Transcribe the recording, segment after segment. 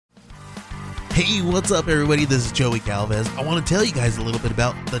Hey, what's up, everybody? This is Joey Galvez. I want to tell you guys a little bit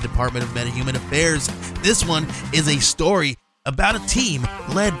about the Department of Meta-Human Affairs. This one is a story about a team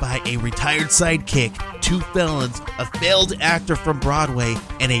led by a retired sidekick, 2 felons, a failed actor from Broadway,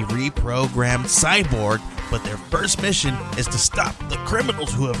 and a reprogrammed cyborg. But their first mission is to stop the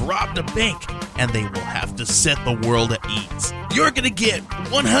criminals who have robbed a bank, and they will have to set the world at ease. You're going to get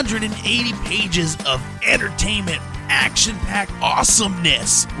 180 pages of entertainment, action-packed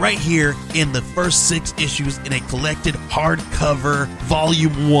awesomeness right here in the first 6 issues in a collected hardcover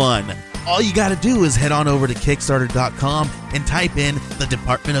volume 1. All you gotta do is head on over to Kickstarter.com and type in the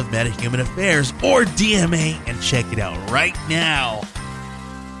Department of Meta-Human Affairs or DMA and check it out right now.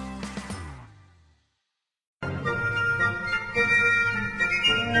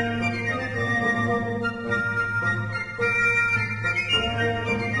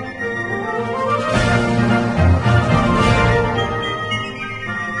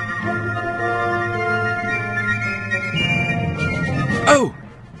 Oh!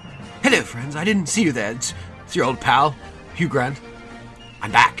 Hello, friends. I didn't see you there. It's your old pal, Hugh Grant.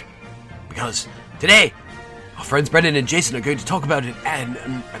 I'm back. Because today, our friends Brendan and Jason are going to talk about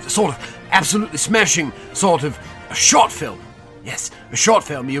a sort of absolutely smashing sort of a short film. Yes, a short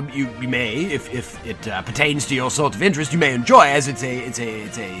film you may, if it pertains to your sort of interest, you may enjoy, as it's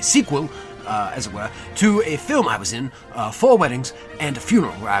a sequel, as it were, to a film I was in, 4 Weddings and a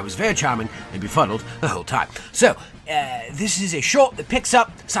Funeral, where I was very charming and befuddled the whole time. So, this is a short that picks up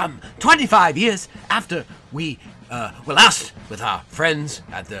some 25 years after we were last with our friends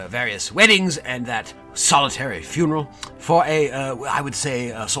at the various weddings and that solitary funeral for I would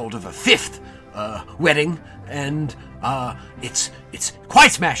say, a sort of a 5th wedding, and it's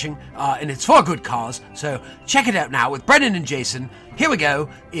quite smashing, and it's for a good cause, so check it out now with Brendan and Jason. Here we go.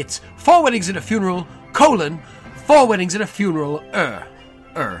 It's 4 Weddings and a Funeral, 4 Weddings and a Funeral,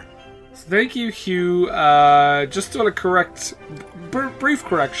 Thank you, Hugh. Just on a brief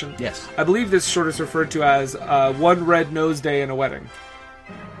correction. Yes. I believe this short is referred to as One Red Nose Day and a Wedding.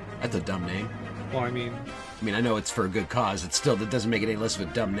 That's a dumb name. Well, I mean, I know it's for a good cause. That doesn't make it any less of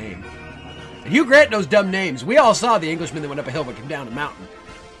a dumb name. And Hugh Grant knows dumb names. We all saw The Englishman that went up a hill but came down a mountain.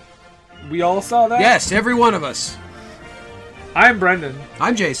 we all saw that? Yes, every one of us. I'm Brendan.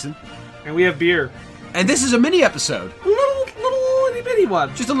 I'm Jason. And we have beer. And this is a mini episode. A little itty-bitty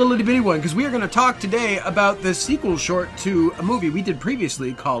one. Just a little itty-bitty one, because we are going to talk today about the sequel short to a movie we did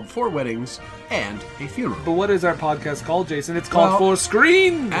previously called 4 Weddings and a Funeral. But what is our podcast called, Jason? It's called For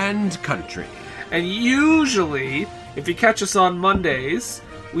Screen and Country. And usually, if you catch us on Mondays,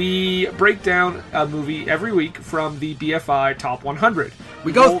 we break down a movie every week from the BFI Top 100.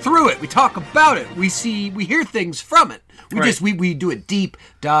 We go through it. We talk about it. We hear things from it. We do a deep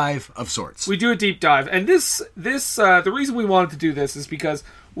dive of sorts. We do a deep dive. And the reason we wanted to do this is because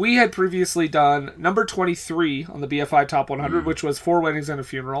we had previously done number 23 on the BFI Top 100, which was 4 Weddings and a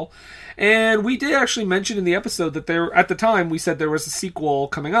Funeral. And we did actually mention in the episode that at the time, we said there was a sequel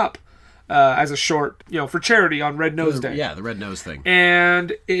coming up as a short, for charity on Red Nose Day. Yeah, the Red Nose thing.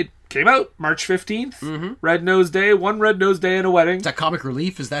 And it came out March 15th. Mm-hmm. Red Nose Day, One Red Nose Day and a Wedding. Is that Comic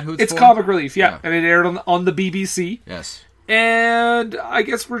Relief? Is that who it's for? It's Comic Relief, yeah. And it aired on the BBC. Yes. And I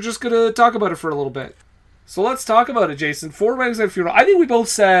guess we're just going to talk about it for a little bit. So let's talk about it, Jason. 4 Weddings and a Funeral. I think we both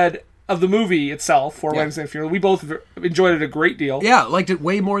said of the movie itself, 4 Weddings and a Funeral, we both enjoyed it a great deal. Yeah, liked it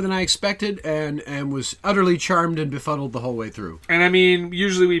way more than I expected, and was utterly charmed and befuddled the whole way through. And I mean,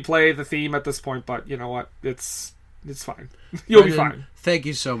 usually we play the theme at this point, but you know what? It's fine. You'll be fine. Thank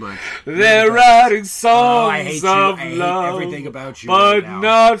you so much. They're writing songs I hate of you. I love, hate everything about you but right now.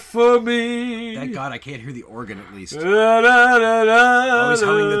 not for me. Thank God I can't hear the organ at least. Always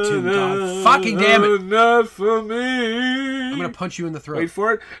humming the tune. God fucking damn it. Not for me. I'm going to punch you in the throat. Wait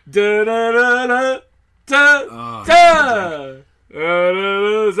for it. Da da da da da da.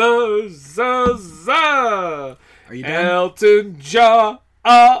 Are you done? Elton John.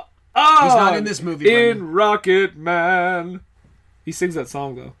 He's not in this movie, Brendan. In Rocket Man. He sings that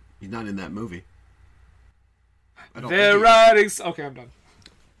song, though. He's not in that movie. They're writing... Okay, I'm done.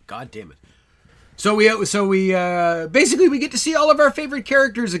 God damn it. So we basically we get to see all of our favorite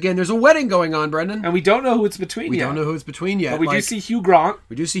characters again. There's a wedding going on, Brendan. And we don't know who it's between yet. We don't know who it's between yet. But we do see Hugh Grant.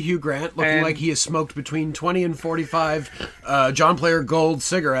 We do see Hugh Grant looking like he has smoked between 20 and 45 John Player Gold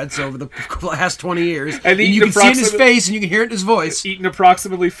cigarettes over the last 20 years. And you can see it in his face and you can hear it in his voice. Eating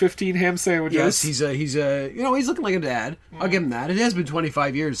approximately 15 ham sandwiches. Yes, he's looking like a dad. I'll give him that. It has been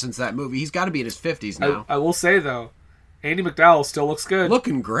 25 years since that movie. He's got to be in his 50s now. I will say, though, Andie MacDowell still looks good.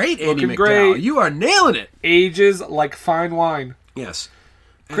 Looking great, Andie MacDowell. You are nailing it. Ages like fine wine. Yes.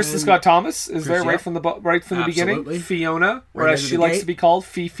 Kristen Scott Thomas is there right from the beginning. Fiona, or as she likes to be called,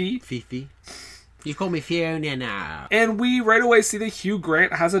 Fifi. Fifi. You call me Fiona now. And we right away see that Hugh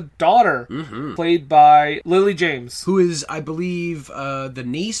Grant has a daughter, played by Lily James. Who is, I believe, the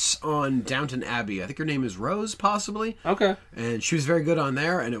niece on Downton Abbey. I think her name is Rose, possibly. Okay. And she was very good on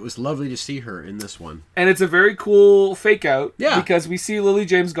there, and it was lovely to see her in this one. And it's a very cool fake out. Yeah. Because we see Lily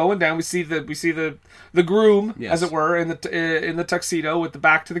James going down. We see the groom, Yes. as it were, in the tuxedo with the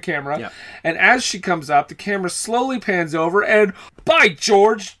back to the camera. Yeah. And as she comes up, the camera slowly pans over, and by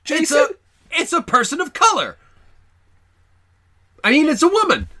George, Jason, It's a person of color. I mean, it's a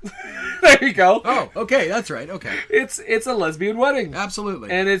woman. there you go. Oh, okay, that's right. Okay, It's a lesbian wedding. absolutely.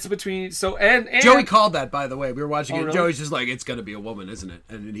 And it's between and Joey called that, by the way. We were watching it. really? Joey's just like, it's going to be a woman, isn't it?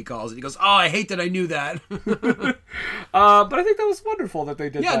 And then he calls it. He goes, oh, I hate that I knew that. but I think that was wonderful that they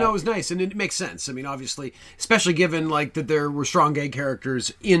did Yeah, that. no, it was nice, and it makes sense. I mean, obviously, especially given like that there were strong gay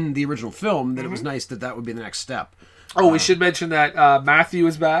characters in the original film, that it was nice that would be the next step. Oh, we should mention that Matthew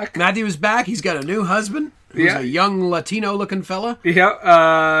is back. Matthew is back. He's got a new husband. Who's Yeah. a young Latino-looking fella.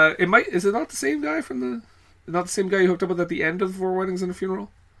 Yeah, is it not the same guy not the same guy you hooked up with at the end of Four Weddings and a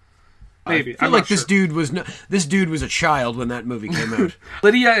Funeral? Maybe. I feel I'm like not this sure. dude was a child when that movie came out.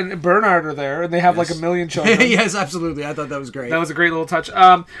 Lydia and Bernard are there, and they have like a million children. Yes, absolutely. I thought that was great. That was a great little touch.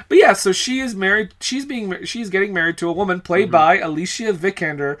 But yeah, so she is married. She's getting married to a woman played by Alicia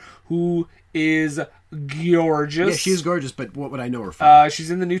Vikander, who is gorgeous. Yeah, she is gorgeous, but what would I know her from?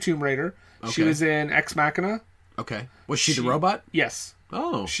 She's in the new Tomb Raider. She Okay. was in Ex Machina. Okay. Was she the robot? Yes.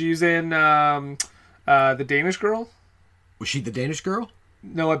 Oh. She's in the Danish Girl. Was she the Danish girl?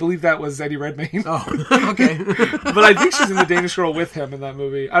 No, I believe that was Eddie Redmayne. Oh, okay. But I think she's in the Danish Girl with him in that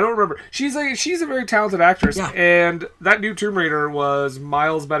movie. I don't remember. She's a very talented actress, Yeah. and that new Tomb Raider was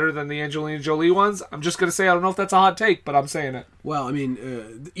miles better than the Angelina Jolie ones. I'm just gonna say I don't know if that's a hot take, but I'm saying it. Well, I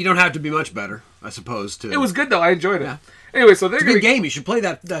mean, you don't have to be much better, I suppose. To It was good though. I enjoyed it. Yeah. Anyway, so they're It's a gonna good game. You should play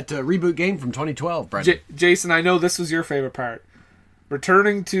that reboot game from 2012, Brendan. Jason, I know this was your favorite part.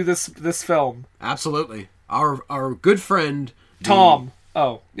 Returning to this film, Absolutely. Our good friend Tom.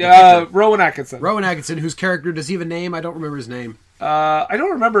 Rowan Atkinson. Rowan Atkinson, whose character does he have a name? I don't remember his name. I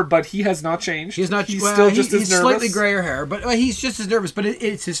don't remember, but he has not changed. He's not. He's well, still just as he's nervous. slightly grayer hair, but he's just as nervous. But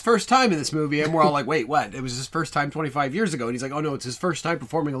it's his first time in this movie, and we're all like, "Wait, what?" It was his first time 25 years ago, and he's like, "Oh no, it's his first time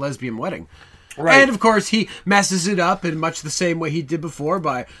performing a lesbian wedding." Right. And of course, he messes it up in much the same way he did before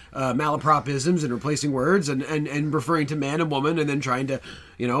by malapropisms and replacing words and referring to man and woman, and then trying to,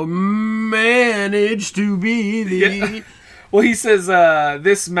 manage to be the. Yeah. Well, he says,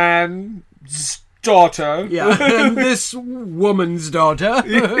 this man's daughter. Yeah, and this woman's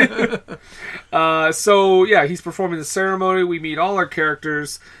daughter. So, yeah, he's performing the ceremony. We meet all our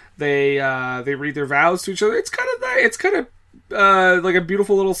characters. They read their vows to each other. It's kind of like a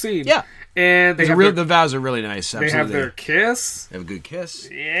beautiful little scene. Yeah. And The vows are really nice. Absolutely. they have their kiss. They have a good kiss.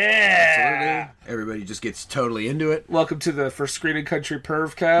 Yeah. Absolutely. Everybody just gets totally into it. Welcome to the First Screening Country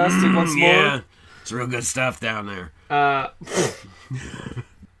Perv cast once more. Yeah. It's real good stuff down there.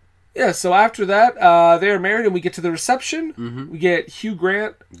 Yeah, so after that, they are married and we get to the reception. Mm-hmm. We get Hugh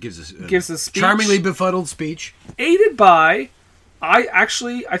Grant Gives us a speech. charmingly befuddled speech. Aided by,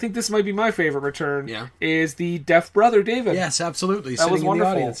 I think this might be my favorite return, Yeah. is the deaf brother, David. Yes, absolutely. That was Sitting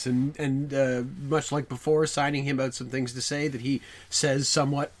wonderful. in the audience and much like before, signing him out some things to say that he says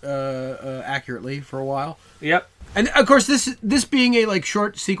somewhat accurately for a while. Yep. And of course, this being a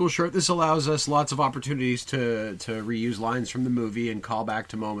sequel short, this allows us lots of opportunities to reuse lines from the movie and call back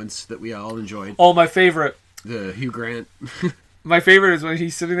to moments that we all enjoyed. Oh, my favorite. The Hugh Grant. My favorite is when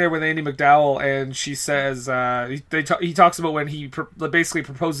he's sitting there with Andy McDowell and she says, he talks about when he basically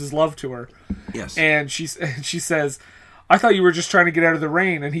proposes love to her. Yes. And she says, I thought you were just trying to get out of the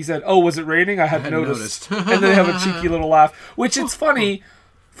rain. And he said, oh, was it raining? I hadn't noticed. And then they have a cheeky little laugh, which it's funny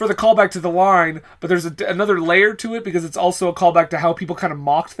for the callback to the line, but there's another layer to it because it's also a callback to how people kind of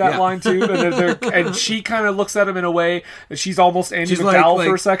mocked that line too. And she kind of looks at him in a way that she's almost Andy McDowell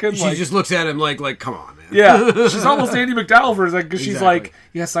for a second. She just looks at him like, come on, man. Yeah, she's almost Andy McDowell for a second because she's Exactly. like,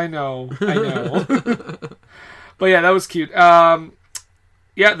 yes, I know. But yeah, that was cute. Yeah,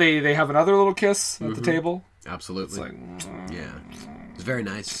 they have another little kiss at the table. Absolutely. It's like, Yeah. It's very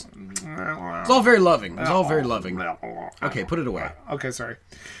nice. It's all very loving. It's all very loving. Okay, put it away. Okay, sorry.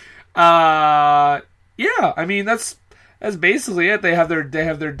 Yeah, I mean that's basically it. They have their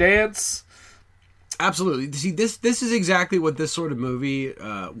dance. Absolutely. See, this is exactly what this sort of movie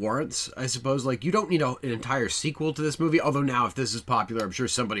warrants, I suppose. Like, you don't need an entire sequel to this movie. Although now, if this is popular, I'm sure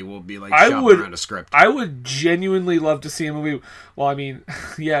somebody will be shopping around a script. I would genuinely love to see a movie. Well, I mean,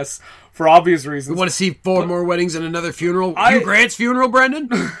 yes, for obvious reasons. We want to see four more weddings and another funeral. Hugh Grant's funeral, Brendan?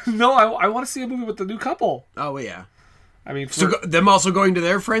 No, I want to see a movie with the new couple. Oh, yeah. I mean, So them also going to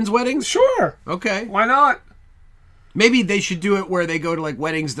their friends' weddings? sure, Okay. why not? Maybe they should do it where they go to like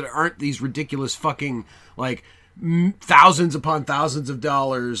weddings that aren't these ridiculous fucking like thousands upon thousands of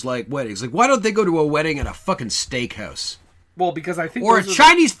dollars like weddings. Like, why don't they go to a wedding at a fucking steakhouse? Well, because I think Or a those are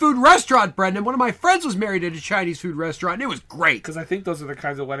Chinese food restaurant, Brendan. One of my friends was married at a Chinese food restaurant, and it was great. because I think those are the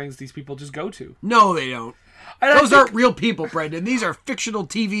kinds of weddings these people just go to. No, they don't. And Those aren't real people, Brendan. These are fictional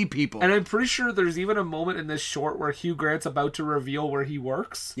TV people. And I'm pretty sure there's even a moment in this short where Hugh Grant's about to reveal where he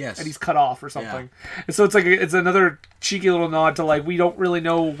works. Yes. And he's cut off or something. And so it's like it's another cheeky little nod to like we don't really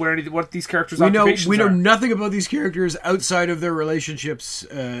know what these characters' occupations we know are. nothing about these characters outside of their relationships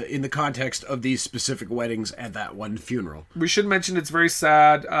in the context of these specific weddings and that one funeral. We should mention it's very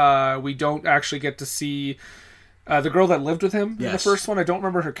sad. We don't actually get to see the girl that lived with him in the Yes. first one. I don't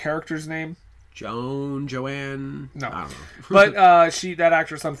remember her character's name. Joanne? No, I don't know. but that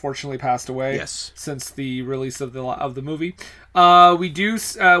actress unfortunately passed away. Yes. Since the release of the movie.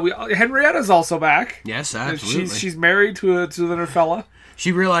 Henrietta's also back. Yes, absolutely. She's married to another fella.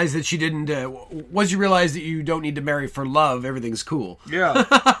 She realized that she didn't. Once you realize that you don't need to marry for love, everything's cool. Yeah.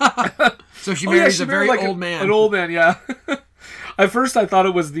 So she marries she a very married, old man. An old man, yeah. At first, I thought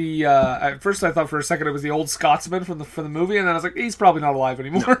it was the. At first, I thought for a second it was the old Scotsman from the movie, and then I was like, he's probably not alive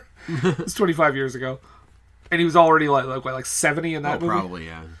anymore. It's 25 years ago, and he was already like 70 in that movie. Probably,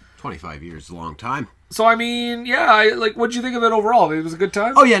 yeah. 25 years is a long time. So I mean, yeah, what'd you think of it overall? It was a good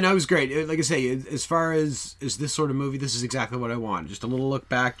time. Oh yeah, no, it was great. Like I say, as far as this sort of movie, this is exactly what I want. Just a little look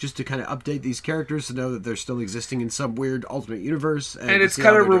back, just to kind of update these characters to know that they're still existing in some weird alternate universe. And it's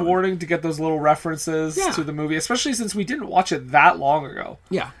kind of rewarding to get those little references to the movie, especially since we didn't watch it that long ago.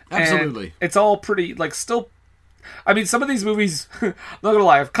 Yeah, absolutely. And it's all pretty, still... I mean, some of these movies, not gonna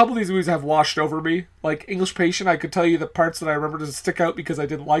lie, a couple of these movies have washed over me. Like English Patient, I could tell you the parts that I remember to stick out because I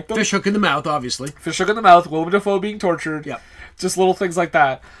didn't like them. Fish hook in the mouth, obviously. Fish hook in the mouth, Willem Dafoe being tortured. Yep. Just little things like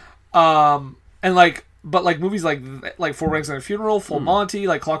that. But movies like Four Weddings and a Funeral, Full Monty,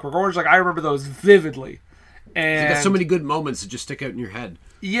 like Clockwork Orange, I remember those vividly. And You got so many good moments that just stick out in your head.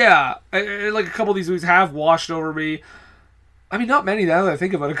 yeah, a couple of these movies have washed over me. I mean, not many now that I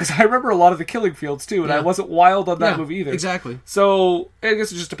think about it, because I remember a lot of the Killing Fields, too, and I wasn't wild on that movie either. Exactly. So, I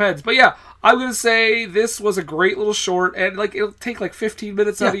guess it just depends. But yeah, I'm going to say this was a great little short, and it'll take 15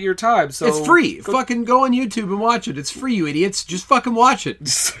 minutes out of your time. So it's free. Fucking go on YouTube and watch it. It's free, you idiots. Just fucking watch it.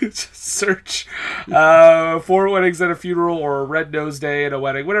 Just search Four Weddings and a Funeral or Red Nose Day and a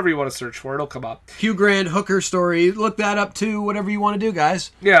Wedding. Whatever you want to search for, it'll come up. Hugh Grant hooker story. Look that up too. Whatever you want to do,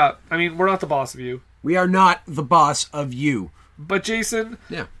 guys. Yeah, I mean, we're not the boss of you. We are not the boss of you. But Jason,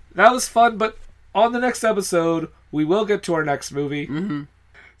 Yeah. that was fun, but on the next episode, we will get to our next movie. Mm-hmm.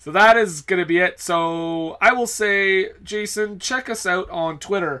 So that is going to be it. So I will say, Jason, check us out on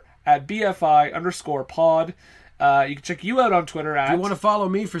Twitter at BFI_pod. You can check you out on Twitter at... If you want to follow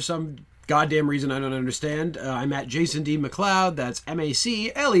me for some goddamn reason I don't understand, I'm at Jason D. McLeod. That's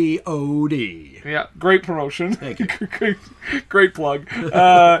MacLeod. Yeah, great promotion. Thank you. Great plug.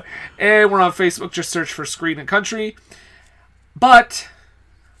 And we're on Facebook. Just search for Screen and Country. But,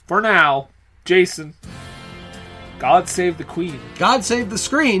 for now, Jason, God save the Queen. God save the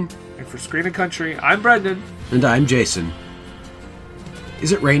screen. And for Screen and Country, I'm Brendan. And I'm Jason.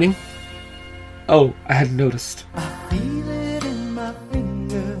 Is it raining? Oh, I hadn't noticed. I feel it in my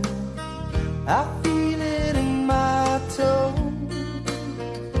finger. I feel it in my toe.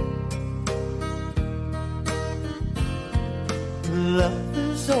 Love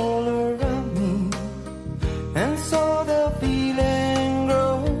is all around me, and so the feeling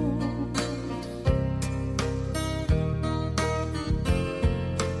grows.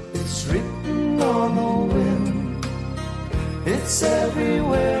 It's written on the wind. It's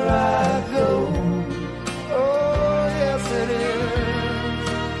everywhere I go. Oh, yes it is.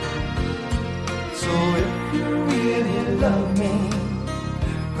 So if you really love me,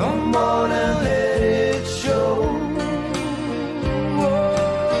 come on and let it show.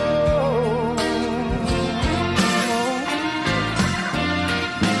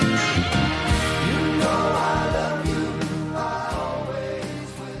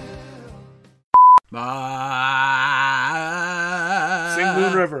 Sing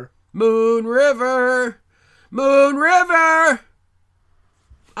Moon River. Moon River. Moon River.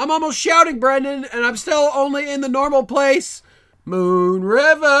 I'm almost shouting, Brendan, and I'm still only in the normal place. Moon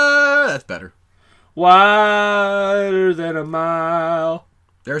River. That's better. Wider than a mile.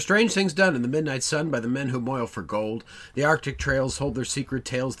 There are strange things done in the midnight sun by the men who moil for gold. The Arctic trails hold their secret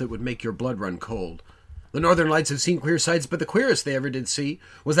tales that would make your blood run cold. The Northern Lights have seen queer sights, but the queerest they ever did see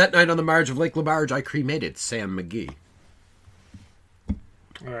was that night on the marge of Lake Labarge I cremated Sam McGee.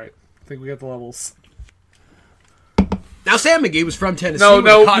 All right. I think we got the levels. Now, Sam McGee was from Tennessee No, with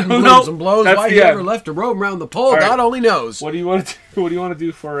no, cotton no, blues no. and blows. That's Why the he end. ever left to roam around the pole, right. God only knows. What do you want to do? What do you want to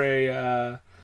do for a